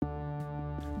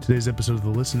Today's episode of the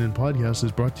Listen In podcast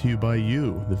is brought to you by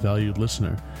you, the valued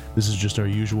listener. This is just our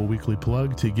usual weekly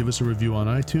plug to give us a review on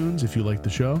iTunes if you like the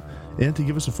show, and to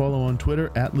give us a follow on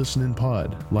Twitter at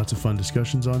ListenInPod. Lots of fun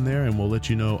discussions on there, and we'll let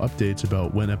you know updates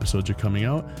about when episodes are coming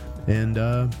out, and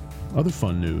other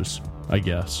fun news, I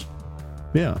guess.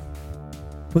 Yeah.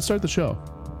 Let's start the show.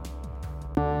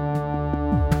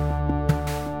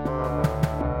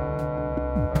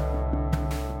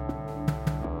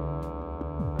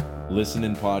 Listen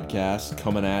In podcast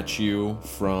coming at you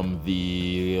from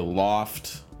the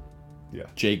loft,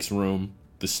 Jake's room,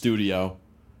 the studio,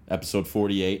 episode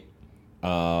 48. Here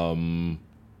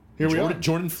we are.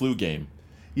 Jordan flu game.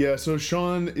 Yeah, so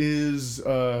Sean is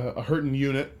a hurting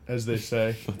unit, as they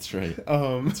say. That's right.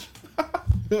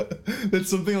 That's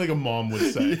something like a mom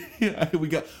would say. Yeah, we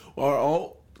got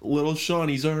our little Sean.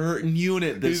 He's a hurting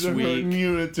unit this week. He's a hurting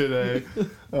unit today.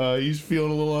 He's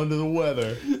feeling a little under the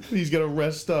weather. He's got to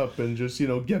rest up and just,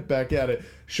 get back at it.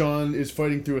 Sean is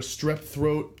fighting through a strep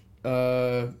throat,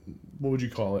 what would you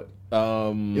call it?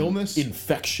 Illness?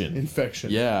 Infection.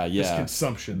 Yeah. Just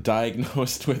consumption.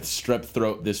 Diagnosed with strep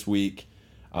throat this week.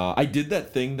 I did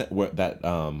that thing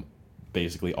that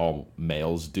basically all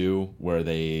males do, where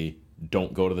they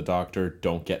don't go to the doctor,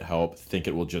 don't get help, think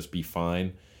it will just be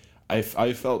fine.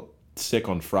 I felt sick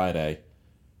on Friday,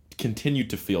 continued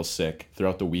to feel sick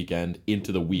throughout the weekend,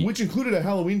 into the week. Which included a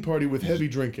Halloween party with heavy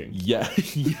drinking. Yeah,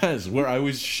 yes, where I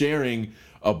was sharing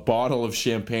a bottle of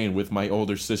champagne with my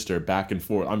older sister back and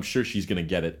forth. I'm sure she's going to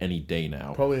get it any day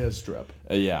now. Probably has strep.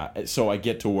 Yeah, so I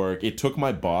get to work. It took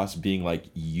my boss being like,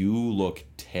 you look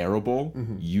terrible.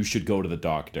 Mm-hmm. You should go to the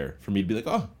doctor. For me to be like,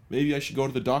 oh, maybe I should go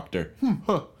to the doctor.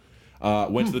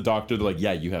 Went to the doctor. They're like,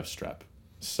 yeah, you have strep.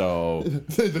 So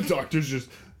the doctor's just,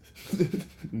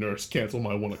 nurse, cancel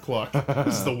my 1 o'clock.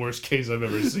 This is the worst case I've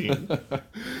ever seen.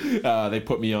 They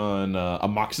put me on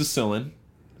amoxicillin,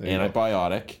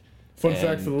 antibiotic. Fun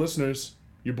fact for the listeners,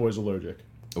 your boy's allergic.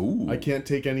 Ooh. I can't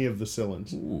take any of the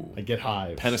cillins. Ooh. I get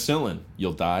hives. Penicillin,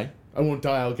 you'll die? I won't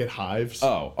die, I'll get hives.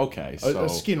 Oh, okay. So a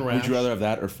skin rash. Would you rather have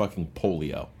that or fucking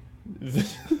polio?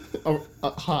 Hives. Oh,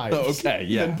 okay,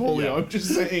 yeah. Than polio. Yeah. I'm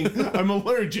just saying I'm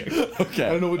allergic. Okay.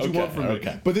 I don't know what you want from me.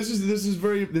 Okay. But this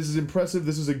is impressive.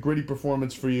 This is a gritty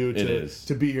performance for you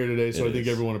to be here today. So I think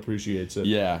everyone appreciate it.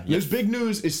 Yeah. There's big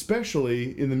news,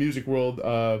 especially in the music world,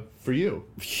 for you.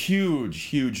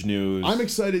 Huge news. I'm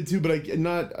excited too, but I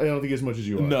don't think as much as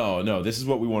you are. No. This is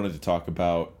what we wanted to talk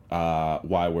about.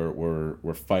 Why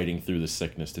we're fighting through the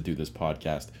sickness to do this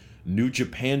podcast. New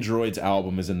Japandroids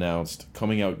album is announced,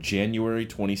 coming out January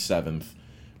 27th.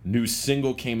 New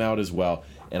single came out as well.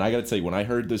 And I gotta tell you, when I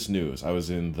heard this news, I was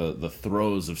in the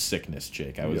throes of sickness,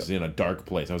 Jake. I was in a dark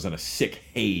place. I was in a sick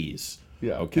haze.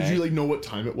 Yeah. Okay. Did you know what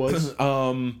time it was?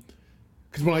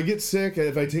 Because when I get sick,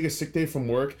 if I take a sick day from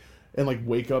work and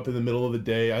wake up in the middle of the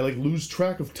day, I lose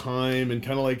track of time and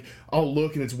kind of I'll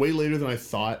look and it's way later than I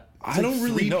thought. It's I don't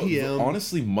really know. 3 p.m.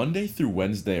 Honestly, Monday through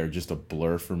Wednesday are just a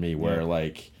blur for me. Where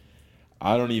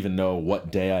I don't even know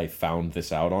what day I found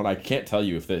this out on. I can't tell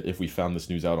you if we found this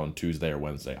news out on Tuesday or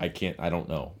Wednesday. I don't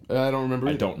know. I don't remember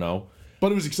either. I don't know.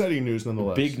 But it was exciting news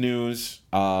nonetheless. Big news,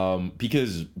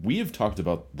 because we have talked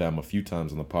about them a few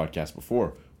times on the podcast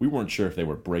before. We weren't sure if they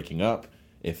were breaking up,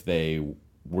 if they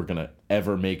were going to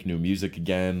ever make new music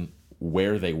again,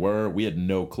 where they were. We had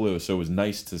no clue. So it was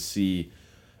nice to see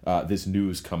this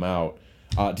news come out.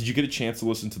 Did you get a chance to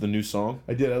listen to the new song?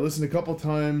 I did. I listened a couple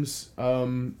times.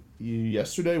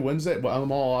 Yesterday, Wednesday. Well,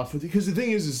 I'm all off with it because the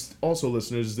thing is also,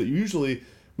 listeners, is that usually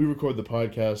we record the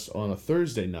podcast on a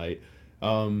Thursday night.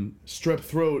 Strep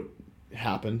throat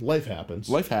happened. Life happens.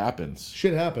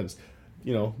 Shit happens.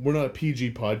 We're not a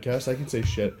PG podcast. I can say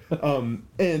shit.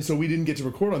 And so we didn't get to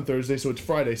record on Thursday, so it's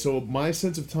Friday. So my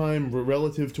sense of time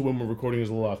relative to when we're recording is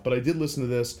a little off. But I did listen to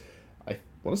this, I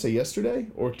want to say yesterday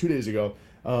or 2 days ago,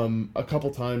 a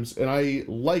couple times, and I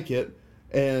like it,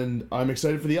 and I'm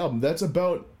excited for the album. That's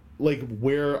about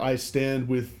where I stand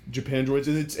with Japandroids,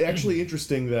 and it's actually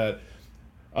interesting that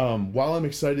while I'm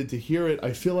excited to hear it,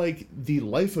 I feel like the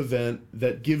life event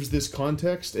that gives this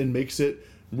context and makes it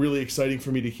really exciting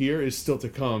for me to hear is still to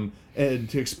come. And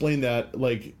to explain that,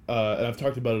 and I've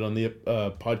talked about it on the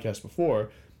podcast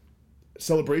before,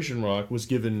 Celebration Rock was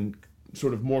given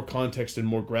sort of more context and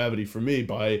more gravity for me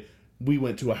by, we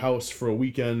went to a house for a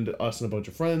weekend, us and a bunch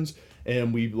of friends,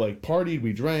 and we partied,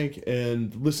 we drank,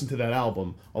 and listened to that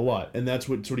album a lot. And that's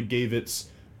what sort of gave its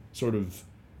sort of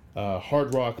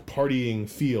hard rock partying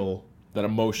feel. That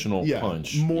emotional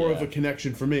punch. More of a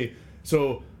connection for me.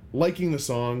 So liking the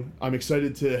song, I'm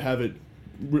excited to have it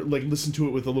like listen to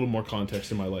it with a little more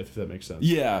context in my life, if that makes sense.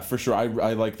 Yeah, for sure. I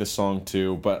like the song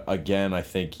too, but again, I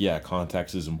think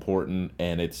context is important,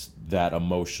 and it's that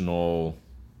emotional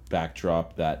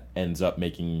backdrop that ends up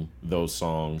making those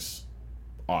songs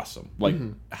awesome. Like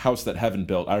House That Heaven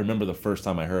Built. I remember the first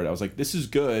time I heard it, I was like, this is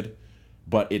good,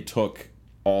 but it took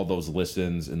all those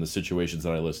listens and the situations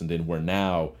that I listened in, where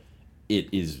now it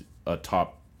is a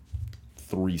top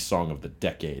 3 song of the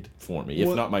decade for me,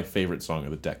 if not my favorite song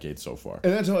of the decade so far.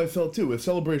 And that's how I felt too with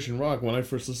Celebration Rock. When I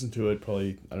first listened to it,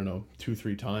 probably, I don't know,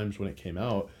 2-3 times when it came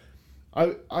out,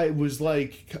 I was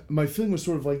like, my feeling was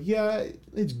sort of like, yeah,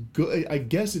 it's good. I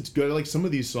guess it's good. I like some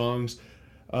of these songs.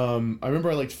 I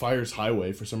remember I liked Fire's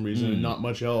Highway for some reason and not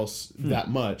much else that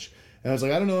much. And I was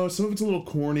like, I don't know, some of it's a little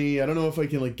corny. I don't know if I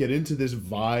can like get into this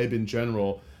vibe in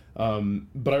general.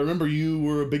 But I remember you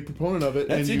were a big proponent of it.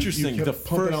 That's and interesting. You kept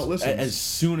pumping out listens. As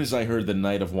soon as I heard The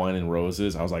Night of Wine and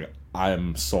Roses, I was like,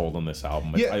 I'm sold on this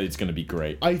album. Yeah, it's going to be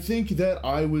great. I think that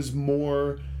I was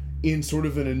more in sort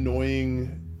of an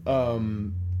annoying,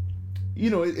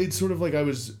 it's sort of like I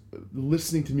was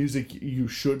listening to music you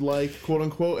should like, quote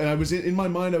unquote, and I was in my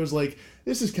mind, I was like,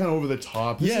 this is kind of over the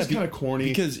top. This is kind of corny.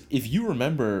 Because if you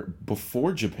remember,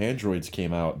 before Japandroids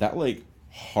came out, that like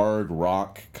hard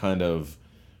rock kind of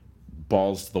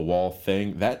balls to the wall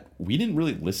thing, that we didn't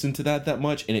really listen to that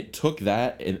much, and it took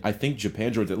that, and I think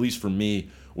Japandroids, at least for me,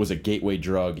 was a gateway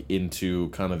drug into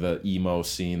kind of the emo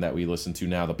scene that we listen to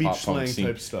now, the beach pop punk slang scene,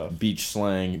 type stuff, beach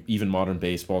slang, even modern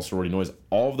baseball, Sorority Noise,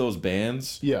 all of those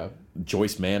bands. Yeah.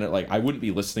 Joyce Manor, like I wouldn't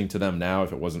be listening to them now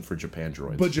if it wasn't for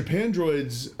Japandroids. But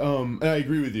Japandroids, and I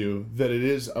agree with you that it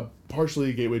is partially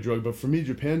a gateway drug, but for me,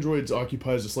 Japandroids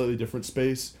occupies a slightly different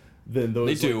space than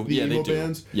those the emo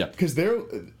bands. Yeah, because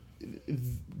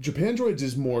Japandroids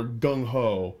is more gung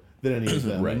ho than any of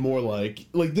them, right. And more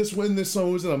like this. When this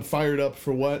song was, I'm fired up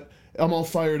for what? I'm all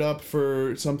fired up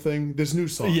for something. This new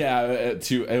song. Yeah,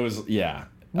 it was. Yeah.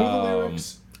 What are the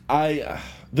lyrics?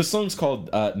 The song's called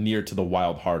 "Near to the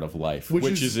Wild Heart of Life,"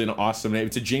 which is an awesome name.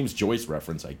 It's a James Joyce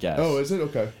reference, I guess. Oh, is it?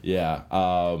 Okay. Yeah.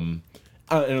 And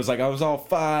it was like I was all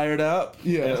fired up.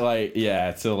 Yeah. And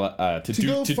to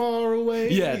go far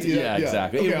away. Yeah.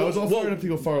 Exactly. Okay, I was all fired up to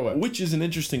go far away. Which is an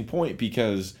interesting point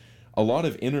because a lot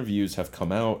of interviews have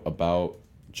come out about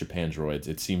Japandroids.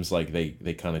 It seems like they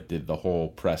kind of did the whole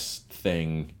press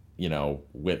thing,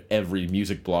 with every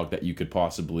music blog that you could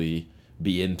possibly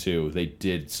be into. They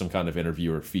did some kind of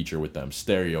interview or feature with them.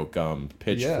 Stereo Gum,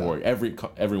 Pitchfork,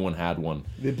 everyone had one.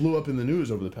 They blew up in the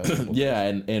news over the past couple yeah,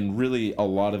 and really a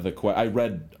lot of I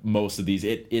read most of these.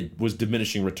 It was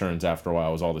diminishing returns after a while.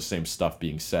 It was all the same stuff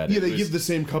being said. Yeah, they give the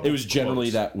same couple. It was generally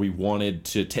that we wanted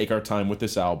to take our time with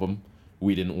this album.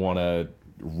 We didn't want to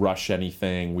rush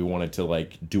anything. We wanted to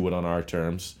do it on our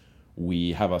terms.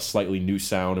 We have a slightly new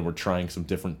sound and we're trying some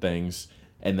different things.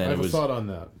 And then I have a thought on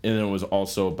that. And then it was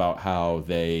also about how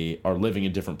they are living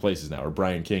in different places now. Or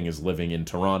Brian King is living in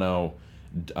Toronto.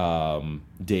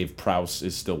 Dave Prowse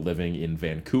is still living in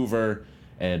Vancouver.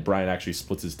 And Brian actually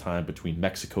splits his time between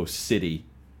Mexico City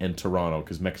and Toronto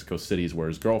because Mexico City is where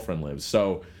his girlfriend lives.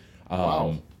 So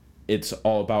it's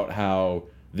all about how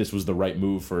this was the right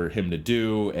move for him to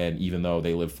do, and even though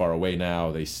they live far away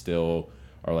now, they still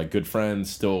are good friends,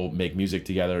 still make music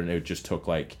together, and it just took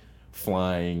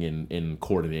flying and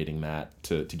coordinating that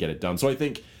to get it done. So I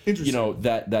think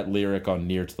that lyric on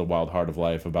 "Near to the Wild Heart of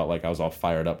Life" about I was all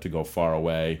fired up to go far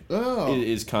away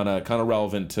is kind of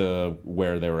relevant to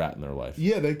where they were at in their life.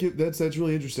 Yeah, that's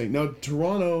really interesting. Now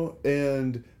Toronto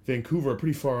and Vancouver are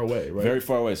pretty far away, right? Very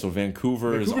far away. So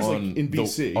Vancouver's is on in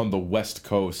BC. On the west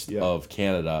coast of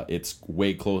Canada. It's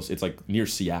way close. It's near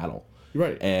Seattle.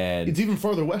 Right. And it's even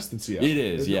farther west than Seattle. It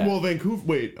is, yeah. Well, Vancouver,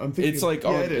 wait, I'm thinking... It's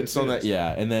it's on that,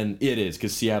 yeah. And then it is,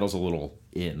 because Seattle's a little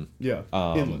in. Yeah,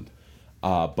 inland.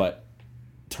 But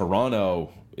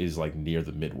Toronto is near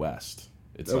the Midwest.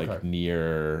 It's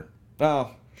near...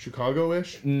 Well...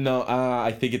 Chicago-ish? No,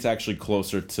 I think it's actually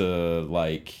closer to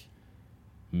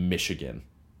Michigan.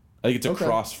 I think it's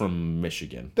across from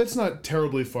Michigan. That's not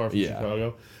terribly far from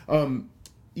Chicago.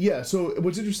 So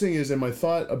what's interesting is, in my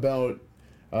thought about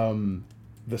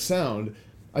the sound,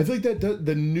 I feel like that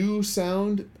the new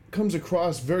sound comes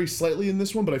across very slightly in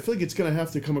this one, but I feel like it's going to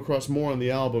have to come across more on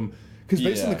the album, because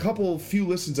based on the few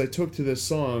listens I took to this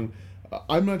song,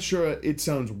 I'm not sure it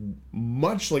sounds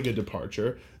much like a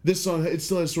departure. This song, it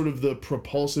still has sort of the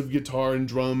propulsive guitar and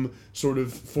drum sort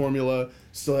of formula,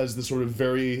 still has the sort of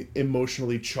very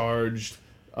emotionally charged,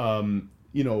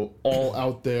 all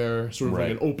out there, sort of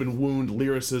like an open wound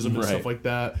lyricism and stuff like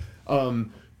that.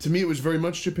 to me, it was very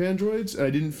much Japandroids. I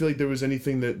didn't feel like there was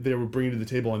anything that they were bringing to the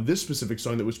table on this specific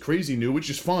song that was crazy new, which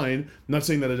is fine. I'm not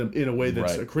saying that in a way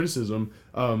that's a criticism,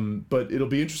 but it'll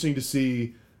be interesting to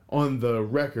see on the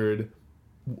record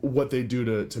what they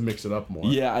do to mix it up more.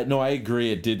 Yeah, I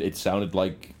agree. It sounded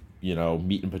like,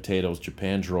 meat and potatoes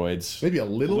Japandroids. Maybe a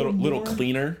little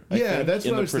cleaner. I think, that's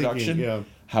what in I was production. thinking. Yeah.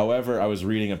 However, I was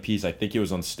reading a piece. I think it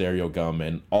was on Stereo Gum,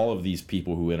 and all of these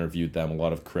people who interviewed them, a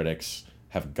lot of critics,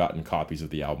 have gotten copies of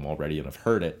the album already and have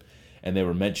heard it, and they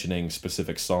were mentioning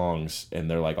specific songs, and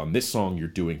they're like, on this song you're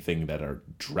doing things that are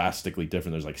drastically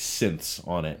different. There's like synths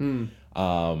on it.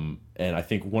 And I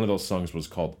think one of those songs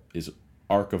is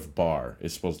Arc of Bar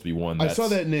is supposed to be one I saw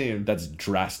that name. That's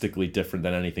drastically different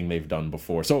than anything they've done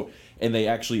before. So, and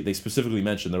they specifically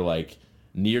mentioned, they're like,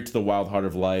 Near to the Wild Heart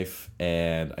of Life,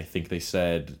 and I think they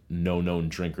said No Known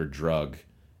Drink or Drug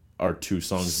are two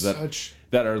songs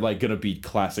that are like gonna be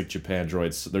classic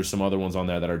Japandroids. There's some other ones on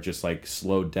there that are just like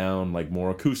slowed down, like more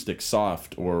acoustic,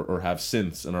 soft, or have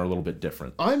synths and are a little bit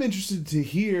different. I'm interested to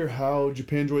hear how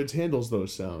Japandroids handles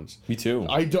those sounds. Me too.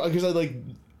 And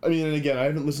again, I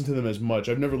haven't listened to them as much.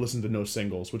 I've never listened to No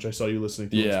Singles, which I saw you listening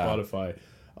to on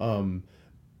Spotify.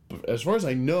 But as far as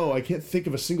I know, I can't think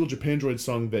of a single Japandroid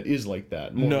song that is like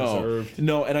that. More reserved.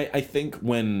 No, and I think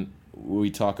when we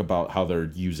talk about how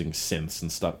they're using synths and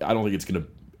stuff, I don't think it's going to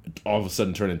all of a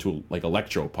sudden turn into like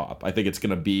electro pop. I think it's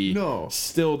going to be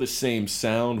still the same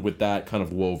sound with that kind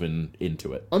of woven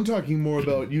into it. I'm talking more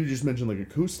about, you just mentioned like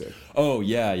acoustic. Oh,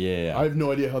 yeah. I have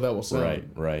no idea how that will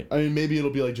sound. Right. I mean, maybe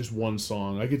it'll be like just one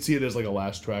song. I could see it as like a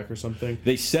last track or something.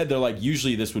 They said they're like,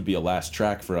 usually this would be a last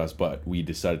track for us, but we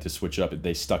decided to switch up.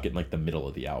 They stuck it in like the middle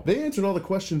of the album. They answered all the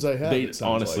questions I had.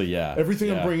 Honestly, yeah.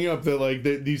 Everything I'm bringing up,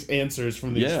 these answers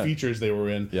from these features they were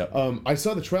in. Yep. I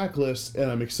saw the track list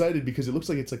and I'm excited because it looks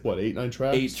like it's like, 8-9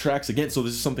 tracks? 8 tracks again. So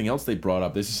this is something else they brought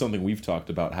up. This is something we've talked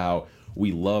about, how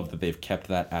we love that they've kept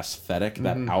that aesthetic,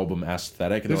 that album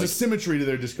aesthetic. And there's a symmetry to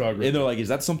their discography. And they're like, is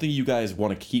that something you guys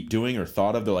want to keep doing or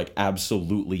thought of? They're like,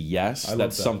 absolutely yes.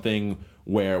 That's something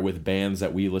where with bands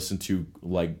that we listened to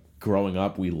like growing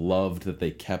up, we loved that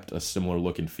they kept a similar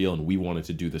look and feel, and we wanted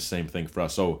to do the same thing for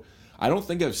us. So I don't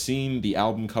think I've seen the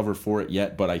album cover for it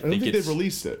yet, but I think they've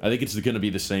released it. I think it's going to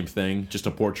be the same thing, just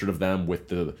a portrait of them with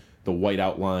the white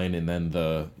outline and then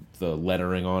the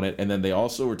lettering on it. And then they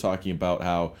also were talking about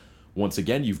how, once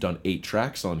again, you've done 8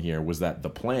 tracks on here. Was that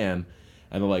the plan?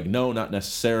 And they're like, no, not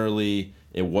necessarily.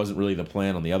 It wasn't really the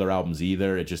plan on the other albums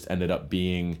either. It just ended up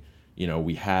being,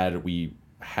 we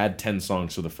had 10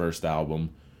 songs for the first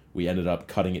album. We ended up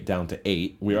cutting it down to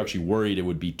 8. We were actually worried it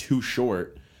would be too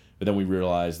short, but then we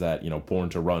realized that, Born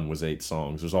to Run was 8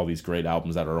 songs. There's all these great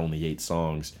albums that are only 8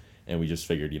 songs, and we just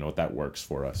figured, that works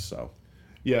for us, so.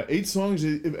 Yeah, 8 songs,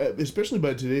 especially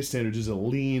by today's standards, is a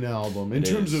lean album. In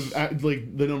terms of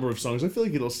like the number of songs, I feel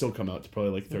like it'll still come out to probably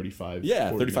like 35.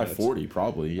 Yeah, 35, 40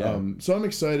 probably, yeah. So I'm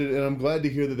excited, and I'm glad to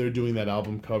hear that they're doing that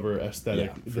album cover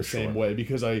aesthetic the same way,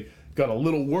 because I got a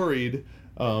little worried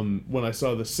when I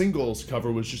saw the singles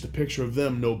cover was just a picture of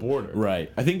them, no border.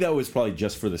 Right. I think that was probably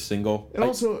just for the single. And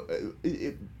also,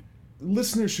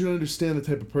 listeners should understand the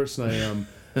type of person I am.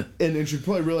 and should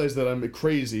probably realize that I'm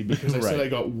crazy because I said I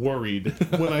got worried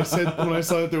when I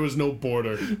saw that there was no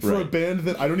border for a band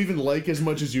that I don't even like as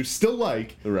much as you still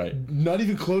like. Right. Not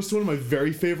even close to one of my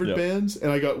very favorite bands,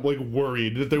 and I got like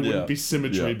worried that there wouldn't be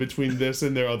symmetry between this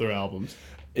and their other albums.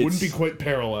 Wouldn't be quite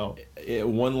parallel.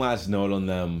 One last note on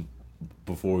them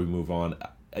before we move on.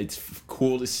 It's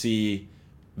cool to see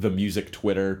the music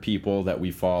Twitter people that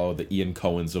we follow, the Ian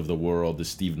Cohens of the world, the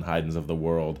Stephen Haydns of the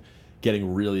world,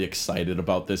 getting really excited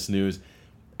about this news.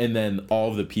 And then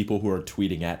all of the people who are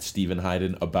tweeting at Stephen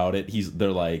Haydn about it,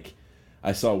 they're like,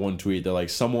 I saw one tweet, they're like,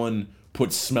 someone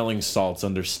put smelling salts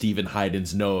under Stephen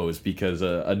Haydn's nose because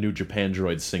a new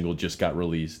Japandroids single just got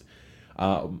released.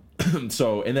 And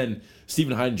then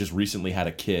Stephen Haydn just recently had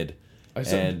a kid. I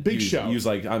saw big shout. He was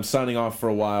like, I'm signing off for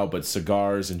a while, but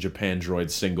cigars and Japandroid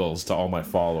singles to all my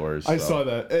followers. I saw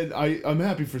that, and I'm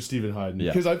happy for Stephen Haydn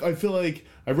because I feel like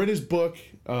I read his book.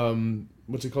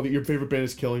 What's it called? Your Favorite Band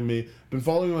Is Killing Me. Been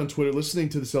following him on Twitter, listening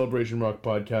to the Celebration Rock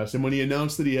podcast, and when he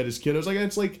announced that he had his kid, I was like,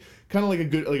 it's like kind of like a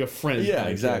good, like a friend. Yeah,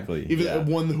 exactly. Even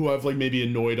one who I've like maybe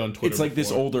annoyed on Twitter. It's like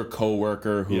this older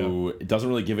coworker who doesn't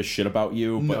really give a shit about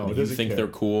you, but you think they're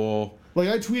cool. Like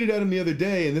I tweeted at him the other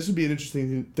day, and this would be an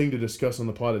interesting thing to discuss on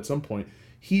the pod at some point.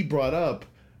 He brought up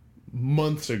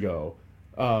months ago.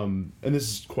 And this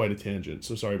is quite a tangent,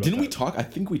 so sorry about that. Didn't we talk? I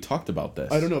think we talked about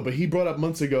this. I don't know, but he brought up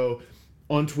months ago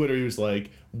on Twitter, he was like,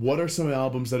 what are some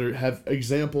albums that have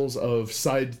examples of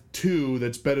side 2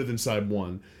 that's better than side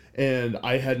 1? And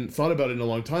I hadn't thought about it in a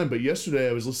long time, but yesterday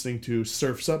I was listening to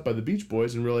Surf's Up by the Beach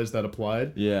Boys and realized that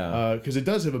applied. Yeah. Because it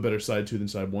does have a better side 2 than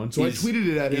side 1. So I tweeted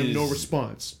it at him, no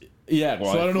response. Yeah,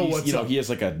 well, so I don't know what's up. He has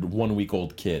like a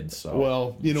 1-week-old kid, so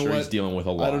well, you know what? He's dealing with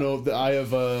a lot. I don't know. I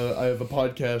have a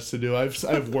podcast to do. I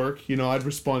have work. I'd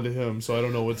respond to him, so I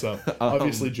don't know what's up.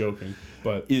 Obviously joking,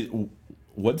 but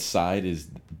what side is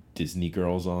Disney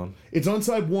Girls on? It's on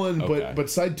side 1, Okay. but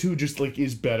side 2 just like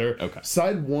is better. Okay.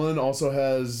 Side 1 also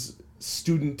has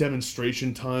Student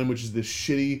Demonstration Time, which is this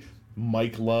shitty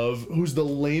Mike Love, who's the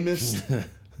lamest.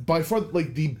 By far,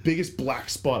 like, the biggest black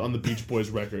spot on the Beach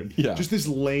Boys record. Yeah. Just this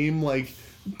lame, like,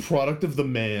 product of the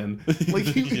man. Like,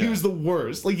 he was the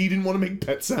worst. Like, he didn't want to make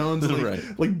pet sounds. Like,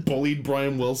 Right. like bullied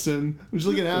Brian Wilson. He was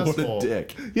like an asshole. What a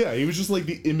dick. Yeah, he was just, like,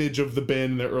 the image of the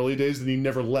band in their early days, and he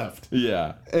never left.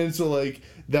 Yeah. And so, like,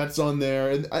 that's on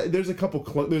there. And there's a couple...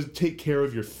 there's Take Care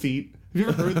of Your Feet. Have you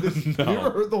ever heard this? No. Have you ever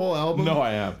heard the whole album? No,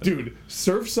 I haven't. Dude,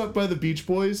 Surf's Up by the Beach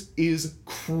Boys is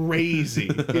crazy.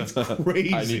 It's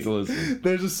crazy. I need to listen.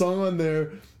 There's a song on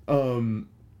there. I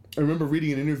remember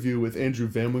reading an interview with Andrew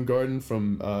Van Wingarden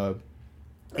from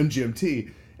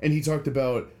MGMT, and he talked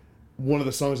about one of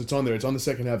the songs that's on there. It's on the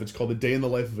second half. It's called A Day in the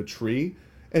Life of a Tree.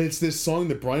 And it's this song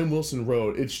that Brian Wilson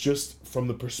wrote. It's just from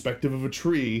the perspective of a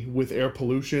tree with air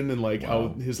pollution and like how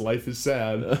his life is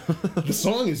sad. The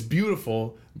song is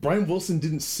beautiful. Brian Wilson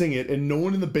didn't sing it, and no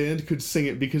one in the band could sing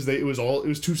it because it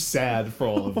was too sad for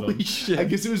all of them. Holy shit. I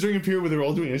guess it was during a period where they were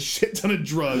all doing a shit ton of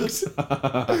drugs.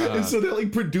 And so their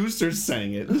like producers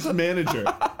sang it. This manager.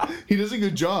 He does a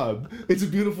good job. It's a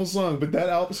beautiful song, but that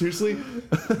album, seriously,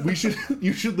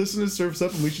 you should listen to Surf's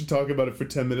Up, and we should talk about it for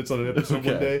 10 minutes on an episode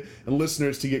one day. And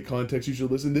listeners, to get context, you should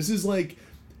listen. This is like,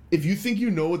 if you think you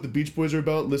know what the Beach Boys are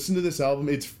about, listen to this album.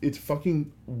 It's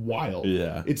fucking wild.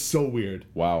 Yeah. It's so weird.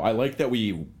 Wow. I like that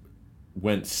we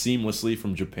went seamlessly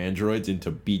from Japandroids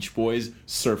into Beach Boys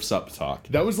Surf's Up talk.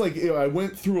 That was like, I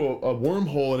went through a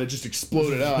wormhole and it just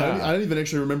exploded out. Yeah. I don't even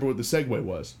actually remember what the segue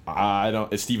was.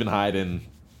 It's Stephen Hyden.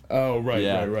 Oh, right,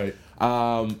 Yeah. right.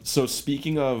 So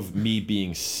speaking of me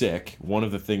being sick, one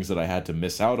of the things that I had to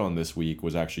miss out on this week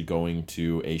was actually going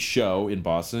to a show in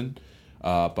Boston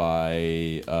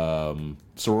by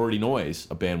Sorority Noise,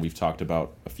 a band we've talked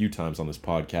about a few times on this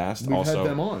podcast. We've had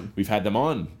them on. We've had them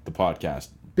on the podcast.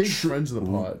 Big friends of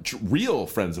the pod. Real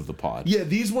friends of the pod. Yeah,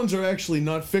 these ones are actually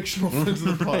not fictional friends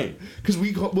of the pod. Right. Because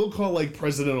we'll call like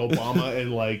President Obama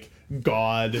and like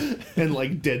God and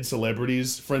like dead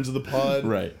celebrities friends of the pod.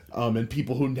 Right. And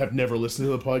people who have never listened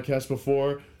to the podcast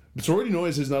before. But Sorority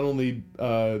Noise has not only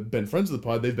been friends of the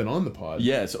pod, they've been on the pod.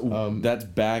 Yeah, so that's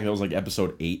back. That was like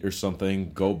episode 8 or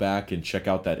something. Go back and check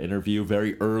out that interview.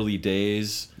 Very early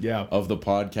days of the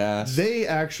podcast. They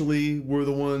actually were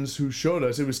the ones who showed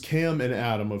us. It was Cam and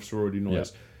Adam of Sorority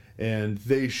Noise. Yeah. And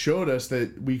they showed us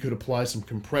that we could apply some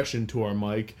compression to our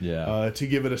mic to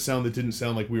give it a sound that didn't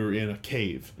sound like we were in a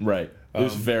cave. Right. It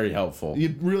was very helpful.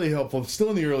 Really helpful. Still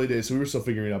in the early days, so we were still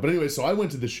figuring it out. But anyway, so I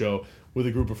went to the show with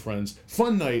a group of friends.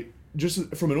 Fun night.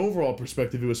 Just from an overall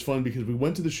perspective, it was fun because we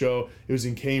went to the show. It was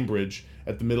in Cambridge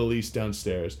at the Middle East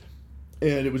downstairs.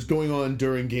 And it was going on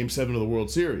during Game 7 of the World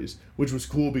Series, which was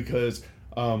cool because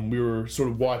we were sort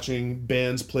of watching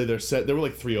bands play their set. There were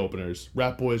like 3 openers.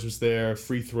 Rat Boys was there,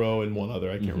 Free Throw, and one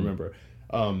other. I can't remember.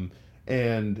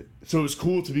 And so it was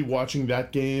cool to be watching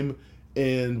that game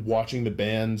and watching the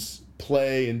bands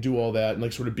play and do all that and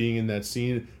like sort of being in that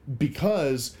scene,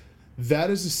 because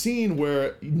that is a scene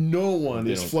where no one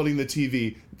is flooding the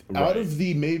TV. Right. Out of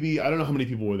the maybe, I don't know how many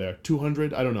people were there,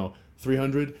 200, I don't know,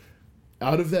 300.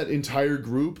 Out of that entire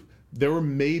group, there were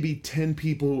maybe 10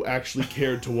 people who actually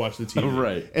cared to watch the TV.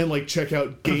 Right. And like check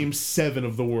out Game 7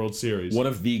 of the World Series. One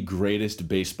of the greatest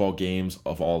baseball games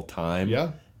of all time.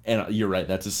 Yeah. And you're right,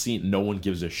 that's a scene. No one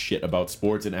gives a shit about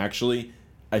sports. And actually,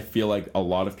 I feel like a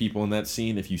lot of people in that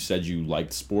scene, if you said you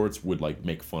liked sports, would like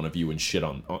make fun of you and shit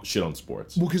on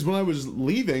sports. Well, because when I was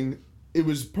leaving, it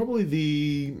was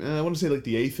probably I want to say like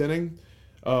the 8th inning.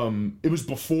 It was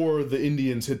before the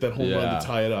Indians hit that home run to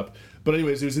tie it up. But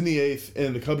anyways, it was in the 8th,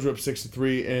 and the Cubs were up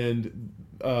 6-3,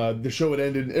 and the show had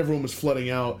ended, and everyone was flooding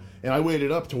out, and I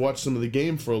waited up to watch some of the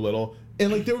game for a little.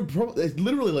 And like there were probably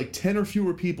literally like 10 or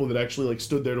fewer people that actually like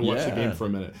stood there to watch the game for a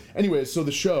minute. Anyways, so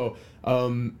the show.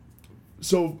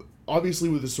 So obviously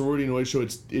with the Sorority Noise show,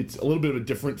 it's a little bit of a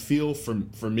different feel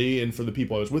for me and for the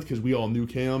people I was with, because we all knew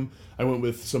Cam. I went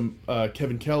with some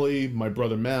Kevin Kelly, my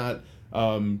brother Matt,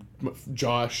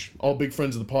 Josh, all big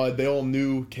friends of the pod. They all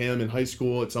knew Cam in high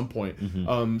school at some point.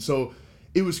 So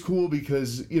it was cool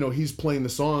because, you know, he's playing the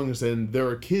songs and there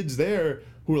are kids there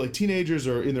who are like teenagers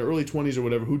or in their early 20s or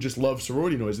whatever who just love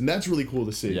Sorority Noise, and that's really cool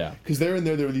to see. Yeah. Because they're in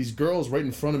there were these girls right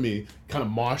in front of me kind of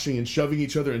moshing and shoving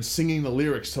each other and singing the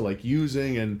lyrics to like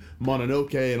Using and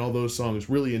Mononoke and all those songs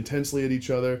really intensely at each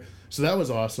other. So that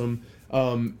was awesome.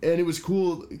 And it was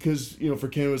cool because, you know, for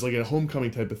Ken it was like a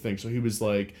homecoming type of thing. So he was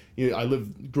like, you know, I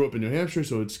grew up in New Hampshire,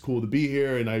 so it's cool to be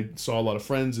here, and I saw a lot of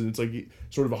friends, and it's like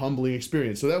sort of a humbling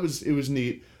experience. So it was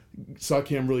neat. Saw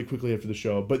Cam really quickly after the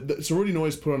show, but Sorority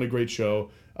Noise put on a great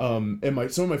show. And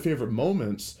some of my favorite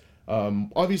moments,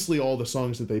 obviously all the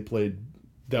songs that they played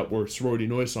that were Sorority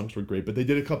Noise songs were great, but they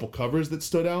did a couple covers that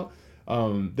stood out.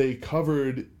 They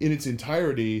covered in its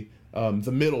entirety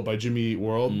The Middle by Jimmy Eat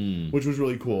World, which was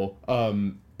really cool.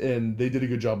 And they did a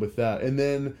good job with that. And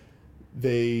then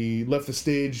they left the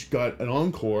stage, got an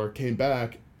encore, came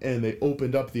back, and they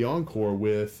opened up the encore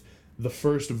with the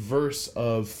first verse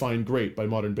of Fine Great by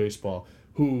Modern Baseball,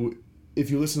 who,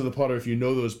 if you listen to the pod or if you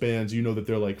know those bands, you know that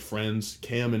they're like friends,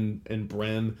 Cam and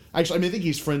Bren. Actually, I mean, I think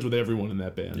he's friends with everyone in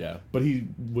that band. Yeah. But he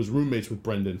was roommates with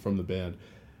Brendan from the band.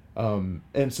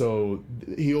 And so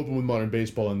he opened with Modern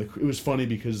Baseball, and it was funny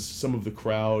because some of the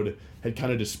crowd had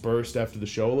kind of dispersed after the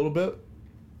show a little bit.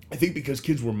 I think because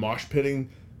kids were mosh pitting.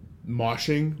 That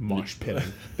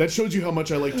shows you how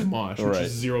much I like to mosh, which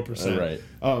is 0%. Right.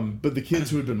 But the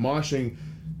kids who had been moshing,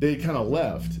 they kind of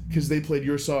left because they played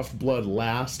Your Soft Blood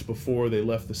last before they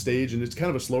left the stage, and it's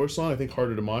kind of a slower song, I think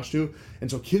harder to mosh to,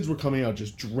 and so kids were coming out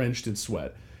just drenched in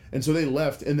sweat, and so they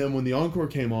left. And then when the encore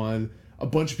came on, a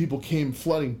bunch of people came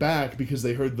flooding back because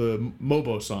they heard the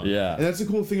Mobo song. Yeah. And that's the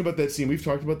cool thing about that scene. We've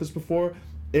talked about this before.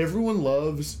 Everyone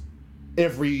loves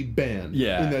every band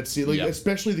in that scene, like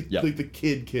especially like the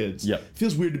kids. Yep.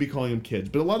 Feels weird to be calling them kids,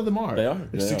 but a lot of them are. They are.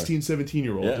 They're 16,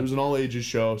 17-year-olds. Yeah. It was an all ages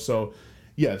show, so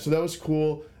yeah, so that was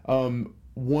cool.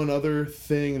 One other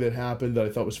thing that happened that I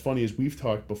thought was funny is we've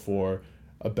talked before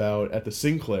about at the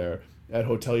Sinclair, at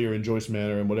Hotelier and Joyce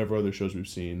Manor and whatever other shows we've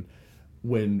seen,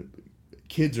 when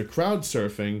kids are crowd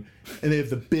surfing and they have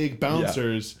the big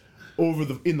bouncers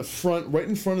in the front, right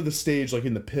in front of the stage, like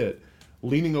in the pit,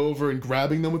 leaning over and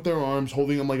grabbing them with their arms,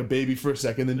 holding them like a baby for a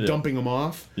second, then dumping them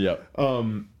off. Yep.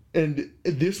 And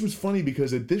this was funny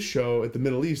because at this show at the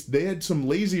Middle East, they had some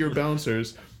lazier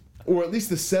bouncers, or at least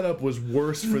the setup was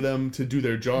worse for them to do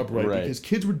their job right. Because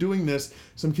kids were doing this.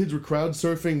 Some kids were crowd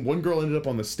surfing. One girl ended up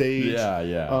on the stage.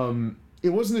 Yeah. It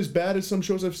wasn't as bad as some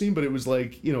shows I've seen, but it was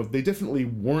like, you know, they definitely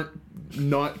weren't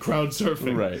not crowd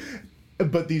surfing. Right.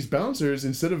 But these bouncers,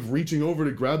 instead of reaching over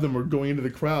to grab them or going into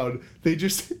the crowd, they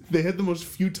had the most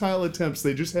futile attempts.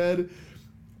 They just had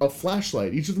a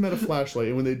flashlight. Each of them had a flashlight,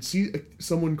 and when they'd see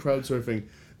someone crowd surfing,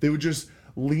 they would just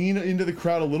lean into the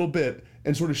crowd a little bit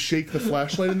and sort of shake the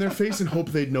flashlight in their face and hope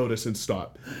they'd notice and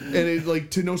stop. And it, like,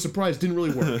 to no surprise, didn't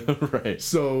really work. Right.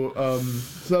 So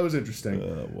that was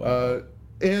interesting. Wow.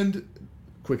 And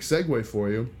quick segue for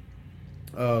you.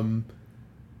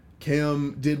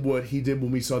 Cam did what he did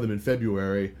when we saw them in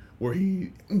February, where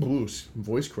he voice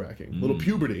cracking, little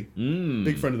puberty,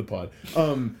 big friend of the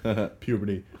pod,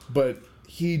 puberty. But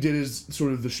he did his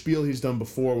sort of the spiel he's done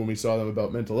before when we saw them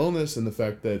about mental illness and the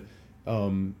fact that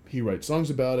he writes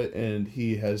songs about it, and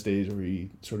he has days where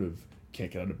he sort of can't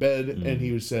get out of bed, and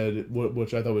he said,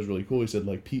 which I thought was really cool, he said,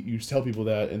 like, Pete, you tell people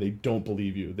that and they don't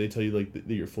believe you. They tell you, like, that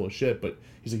you're full of shit, but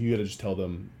he's like, you gotta just tell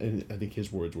them, and I think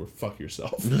his words were, fuck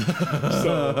yourself.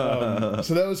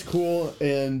 So that was cool,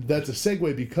 and that's a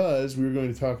segue because we were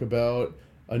going to talk about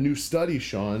a new study,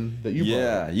 Sean, that you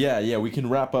brought up. Yeah. We can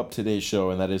wrap up today's show,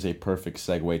 and that is a perfect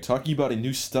segue. Talking about a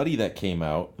new study that came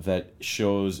out that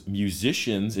shows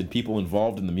musicians and people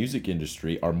involved in the music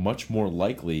industry are much more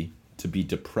likely to be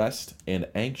depressed and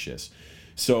anxious.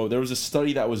 So there was a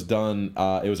study that was done,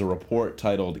 it was a report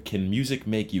titled, Can Music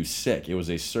Make You Sick? It was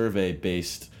a survey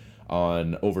based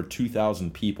on over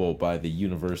 2,000 people by the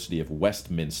University of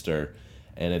Westminster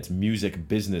and its music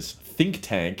business think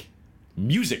tank,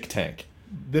 Music Tank.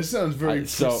 This sounds very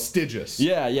prestigious.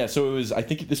 Yeah. So it was. I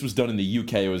think this was done in the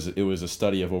UK. It was a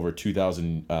study of over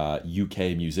 2,000 UK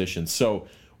musicians. So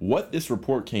what this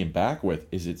report came back with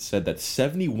is it said that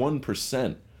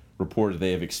 71% reported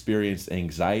they have experienced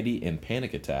anxiety and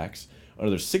panic attacks.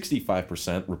 Another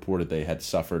 65% reported they had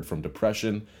suffered from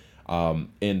depression.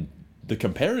 And the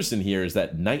comparison here is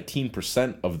that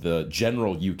 19% of the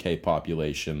general UK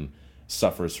population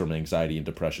suffers from anxiety and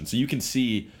depression. So you can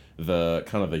see the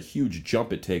kind of a huge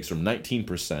jump it takes from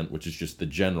 19%, which is just the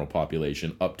general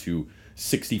population, up to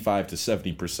 65 to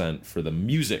 70% for the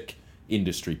music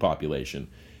industry population.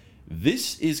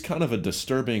 This is kind of a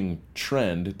disturbing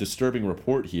trend, disturbing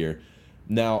report here.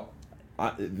 Now,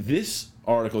 this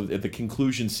article, the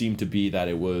conclusion seemed to be that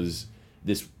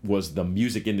this was the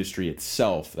music industry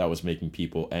itself that was making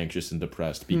people anxious and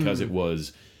depressed because it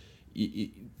was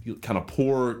kind of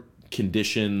poor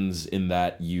conditions in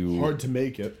that hard to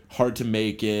make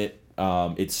it.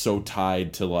 It's so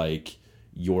tied to like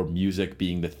your music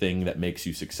being the thing that makes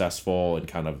you successful and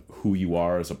kind of who you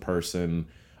are as a person.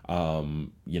 The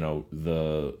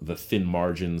thin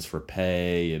margins for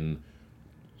pay and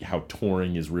how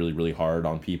touring is really, really hard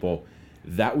on people.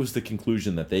 That was the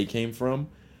conclusion that they came from.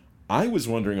 I was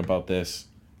wondering about this.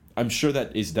 I'm sure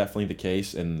that is definitely the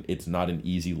case, and it's not an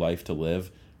easy life to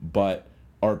live, but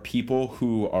are people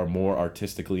who are more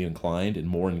artistically inclined and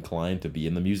more inclined to be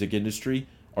in the music industry,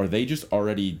 are they just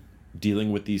already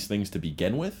dealing with these things to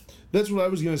begin with? That's what I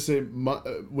was going to say.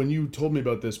 When you told me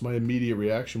about this, my immediate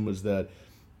reaction was that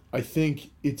I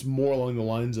think it's more along the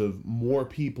lines of more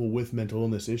people with mental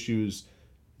illness issues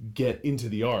get into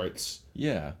the arts.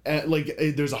 Yeah.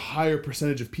 There's a higher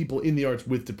percentage of people in the arts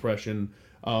with depression.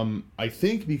 I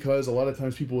think because a lot of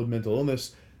times people with mental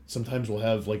illness sometimes will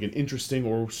have like an interesting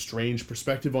or strange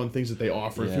perspective on things that they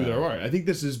offer through their art. I think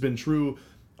this has been true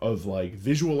of like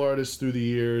visual artists through the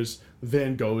years.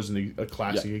 Van Gogh is a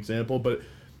classic example, but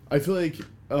I feel like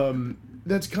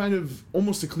that's kind of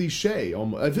almost a cliche.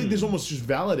 I think this almost just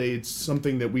validates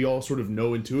something that we all sort of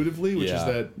know intuitively, which is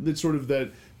that sort of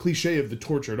that cliche of the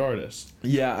tortured artist.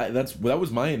 Yeah, that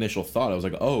was my initial thought. I was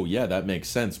like, oh yeah, that makes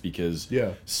sense because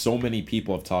so many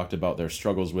people have talked about their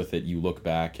struggles with it. You look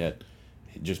back at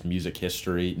just music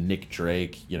history, Nick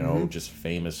Drake, just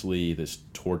famously this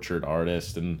tortured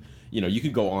artist, and you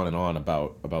could go on and on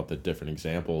about the different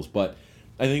examples, but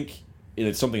I think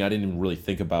it's something I didn't even really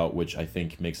think about, which I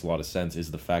think makes a lot of sense,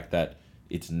 is the fact that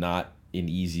it's not an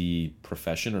easy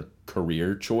profession or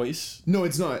career choice. No,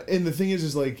 it's not. And the thing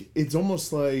is like, it's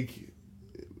almost like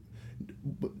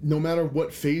no matter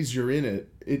what phase you're in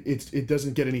it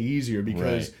doesn't get any easier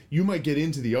because you might get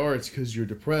into the arts because you're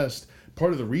depressed.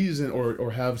 Part of the reason,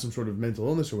 or have some sort of mental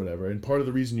illness or whatever, and part of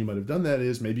the reason you might have done that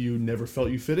is maybe you never felt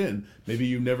you fit in. Maybe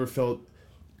you never felt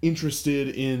interested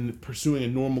in pursuing a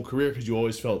normal career because you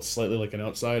always felt slightly like an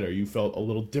outsider. You felt a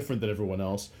little different than everyone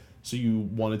else, so you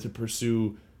wanted to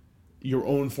pursue your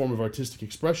own form of artistic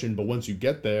expression. But once you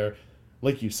get there,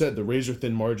 like you said, the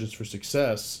razor-thin margins for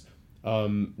success,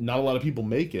 not a lot of people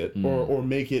make it, or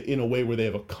make it in a way where they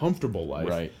have a comfortable life.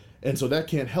 Right. And so that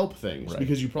can't help things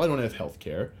because you probably don't have health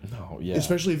care. No, yeah.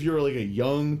 Especially if you're like a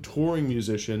young touring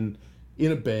musician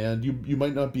in a band, you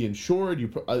might not be insured.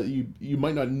 You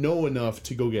might not know enough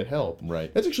to go get help.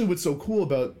 Right. That's actually what's so cool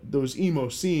about those emo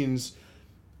scenes,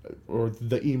 or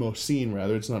the emo scene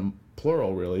rather. It's not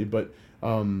plural really, but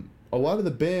a lot of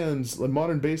the bands, like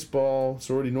Modern Baseball,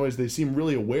 Sorority Noise, they seem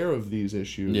really aware of these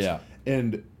issues. Yeah.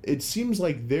 And it seems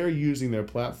like they're using their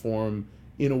platform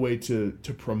in a way to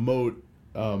promote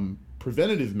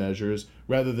preventative measures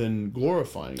rather than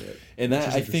glorifying it. And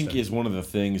that, I think, is one of the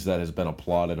things that has been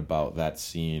applauded about that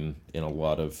scene in a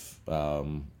lot of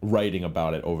writing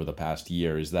about it over the past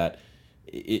year, is that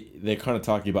they're kind of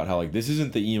talking about how, like, this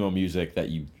isn't the emo music that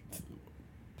you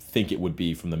think it would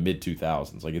be from the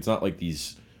mid-2000s. Like, it's not like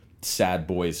these sad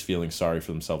boys feeling sorry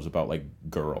for themselves about, like,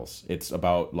 girls. It's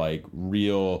about, like,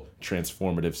 real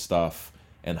transformative stuff,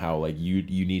 and how like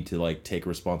you need to like take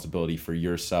responsibility for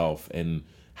yourself and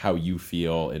how you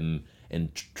feel and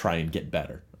try and get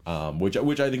better, which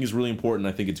I think is really important.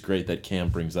 I think it's great that Cam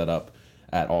brings that up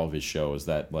at all of his shows,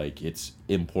 that like it's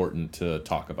important to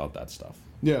talk about that stuff.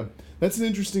 Yeah, that's an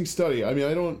interesting study. I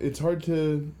mean, it's hard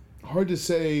to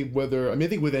say whether, I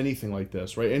think with anything like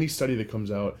this, right, any study that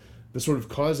comes out, the sort of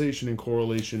causation and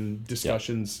correlation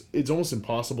discussions, it's almost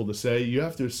impossible to say. You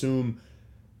have to assume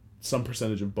some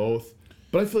percentage of both.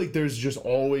 But I feel like there's just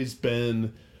always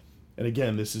been, and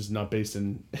again, this is not based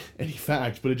in any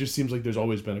fact, but it just seems like there's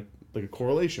always been a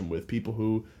correlation with people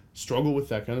who struggle with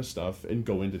that kind of stuff and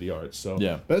go into the arts. So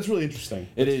that's really interesting.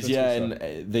 That's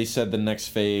and they said the next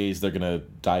phase they're going to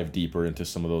dive deeper into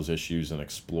some of those issues and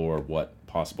explore what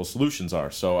possible solutions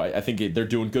are. So I think they're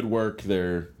doing good work.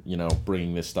 They're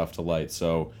bringing this stuff to light.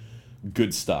 So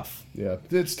good stuff. Yeah,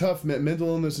 it's tough. Mental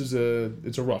illness is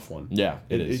a rough one. Yeah,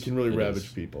 it is. It can really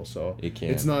ravage people. So it can.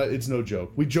 It's no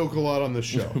joke. We joke a lot on this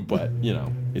show, but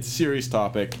it's a serious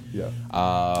topic. Yeah.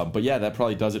 But yeah, that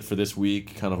probably does it for this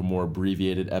week. Kind of a more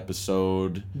abbreviated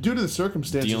episode due to the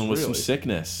circumstances. Dealing with some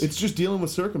sickness. It's just dealing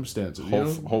with circumstances.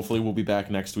 Hopefully, we'll be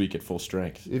back next week at full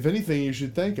strength. If anything, you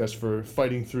should thank us for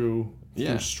fighting through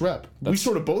strep. We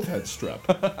sort of both had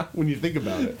strep when you think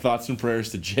about it. Thoughts and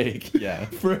prayers to Jake. Yeah.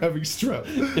 For having strep.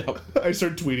 Yep. I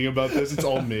start tweeting about this. It's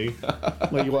all me.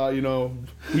 Like, well,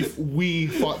 we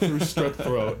fought through strep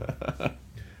throat.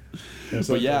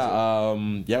 But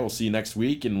yeah, we'll see you next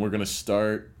week, and we're gonna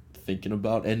start thinking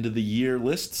about end of the year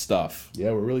list stuff.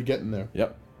 Yeah, we're really getting there.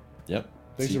 Yep.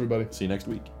 Thanks, everybody. See you next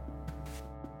week.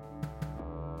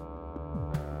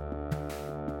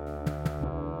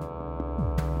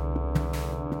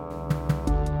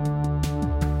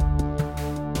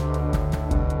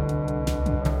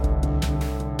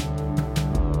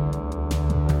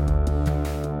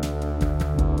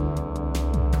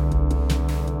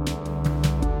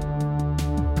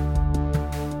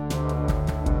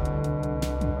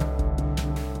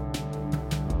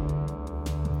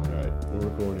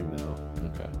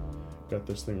 Got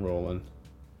this thing rolling,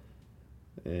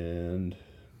 and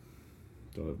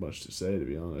don't have much to say, to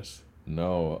be honest.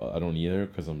 No, I don't either,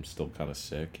 because I'm still kind of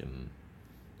sick. And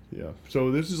yeah, so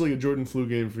this is like a Jordan flu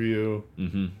game for you.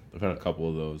 I've had a couple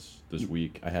of those this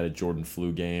week. I had a Jordan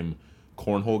flu game,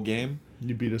 cornhole game.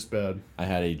 You beat us bad. I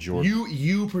had a Jordan.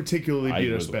 You particularly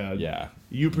beat us bad. Yeah.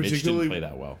 You particularly Mitch didn't play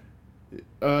that well.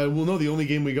 Well, no, the only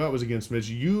game we got was against Mitch.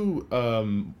 You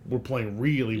were playing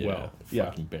really well.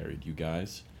 Fucking buried you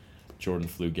guys. Jordan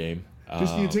flu game.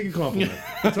 Just need to take a compliment.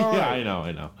 It's all right. Yeah,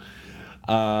 I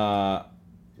know.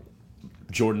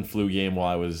 Jordan flu game while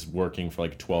I was working for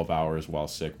like 12 hours while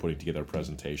sick, putting together a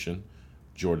presentation.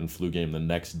 Jordan flu game the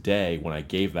next day when I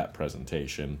gave that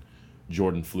presentation.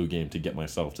 Jordan flu game to get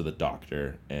myself to the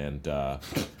doctor and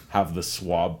have the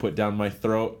swab put down my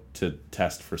throat to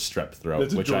test for strep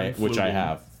throat, which I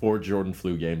have. 4 Jordan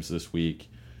flu games this week.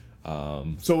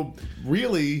 So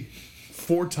really,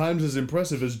 4 times as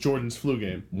impressive as Jordan's flu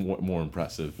game. More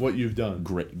impressive. What you've done.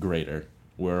 Greater.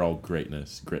 We're all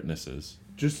greatnesses.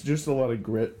 Just a lot of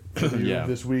grit for you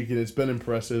this week, and it's been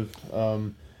impressive.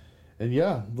 And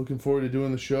yeah, looking forward to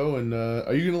doing the show. And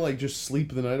are you gonna like just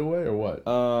sleep the night away or what?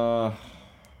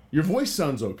 Your voice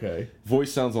sounds okay.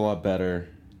 Voice sounds a lot better.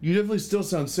 You definitely still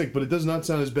sound sick, but it does not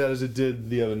sound as bad as it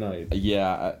did the other night.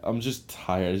 Yeah, I'm just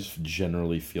tired. I just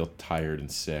generally feel tired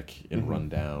and sick and run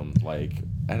down. Like,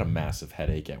 I had a massive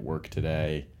headache at work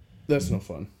today. That's no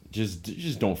fun.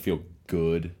 Just don't feel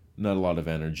good. Not a lot of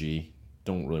energy.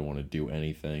 Don't really want to do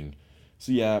anything.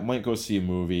 So yeah, might go see a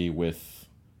movie with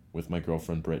my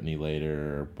girlfriend Brittany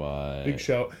later, but big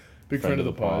shout, big friend of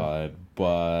the pod.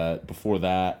 But before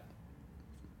that,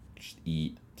 just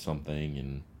eat something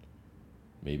and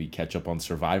maybe catch up on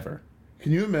Survivor.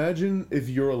 Can you imagine if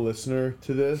you're a listener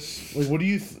to this? Like, what do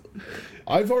you...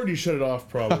 I've already shut it off,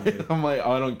 probably. I'm like,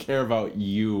 I don't care about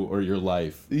you or your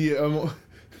life. Yeah,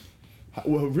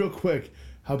 well, real quick,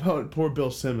 how about poor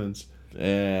Bill Simmons?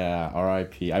 Yeah,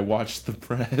 R.I.P. I watched the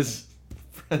press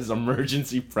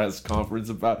emergency press conference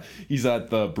about... He's at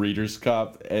the Breeders'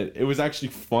 Cup. And it was actually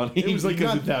funny. It was like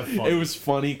not that funny. It was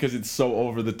funny because it's so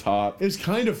over the top. It's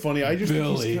kind of funny. I just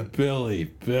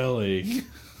Billy.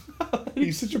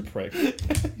 He's such a prick.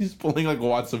 He's pulling like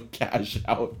lots of cash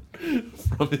out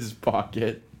from his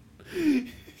pocket.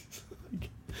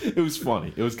 It was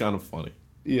funny. It was kind of funny.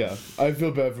 Yeah, I feel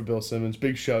bad for Bill Simmons.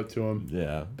 Big shout to him.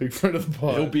 Yeah. Big friend of the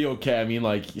pod. He'll be okay. I mean,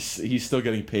 like, he's still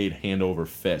getting paid hand over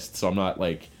fist, so I'm not,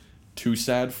 like, too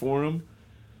sad for him.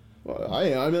 Well, I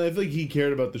mean, I feel like he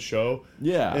cared about the show.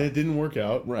 Yeah. And it didn't work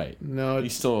out. Right. No,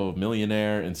 he's still a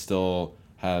millionaire and still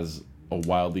has a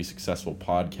wildly successful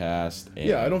podcast and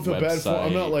yeah, I don't feel bad for him.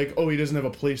 I'm not like, oh, he doesn't have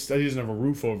a place, he doesn't have a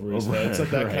roof over his head. It's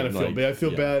not that kind of feel bad. I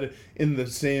feel bad in the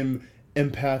same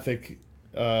empathetic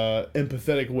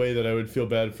way that I would feel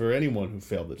bad for anyone who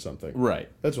failed at something. Right.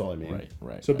 That's all I mean.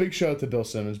 Right. So big shout out to Bill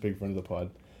Simmons, big friend of the pod.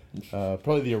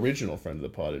 Probably the original friend of the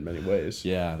pod in many ways.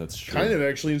 Yeah, that's true. Kind of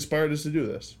actually inspired us to do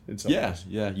this in some ways.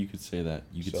 Yeah, you could say that.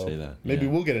 Say that. Maybe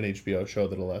we'll get an HBO show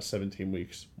that'll last 17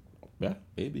 weeks. Yeah,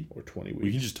 maybe. Or 20 weeks. We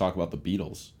can just talk about the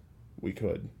Beatles. We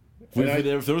could.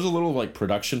 If there was a little like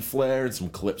production flair and some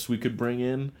clips we could bring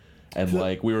in, and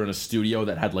like we were in a studio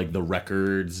that had like the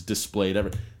records displayed,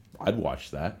 I'd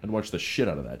watch that. I'd watch the shit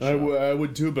out of that show. I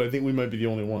would too, but I think we might be the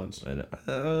only ones. I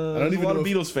don't even know a lot of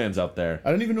Beatles fans out there.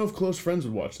 I don't even know if close friends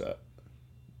would watch that.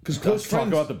 Because close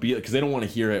friends talk about the Beatles because they don't want to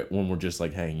hear it when we're just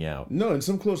like hanging out. No, and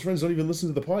some close friends don't even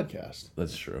listen to the podcast.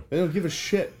 That's true. They don't give a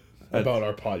shit about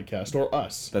our podcast or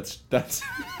us. That's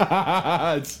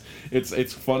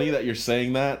it's funny that you're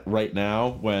saying that right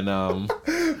now when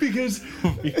because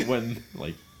when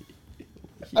like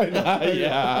I know,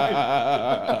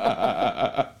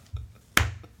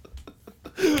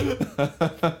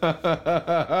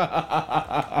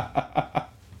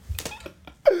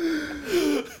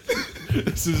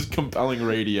 This is compelling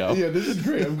radio. Yeah, this is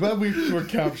great. I'm glad we're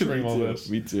capturing all this.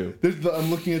 Me too. I'm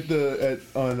looking at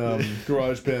on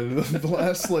GarageBand, and the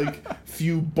last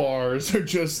few bars are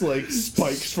just spikes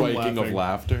from Spiking laughing. of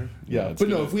laughter. Yeah, but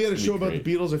no, if we had a show about the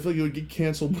Beatles, I feel like it would get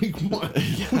canceled week 1.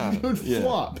 It would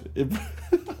flop.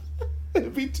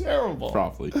 It'd be terrible.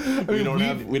 Probably. We don't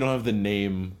have the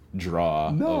name draw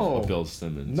of Bill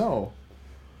Simmons. No.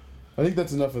 I think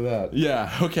that's enough of that. Yeah,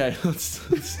 okay.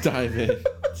 Let's dive in.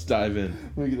 Let's dive in.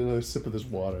 Let me get another sip of this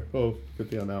water. Oh,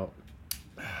 good thing I'm out.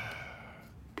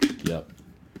 Yep.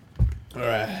 All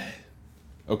right.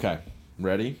 Okay.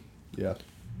 Ready? Yeah.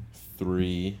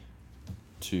 3,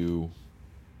 2,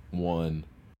 1.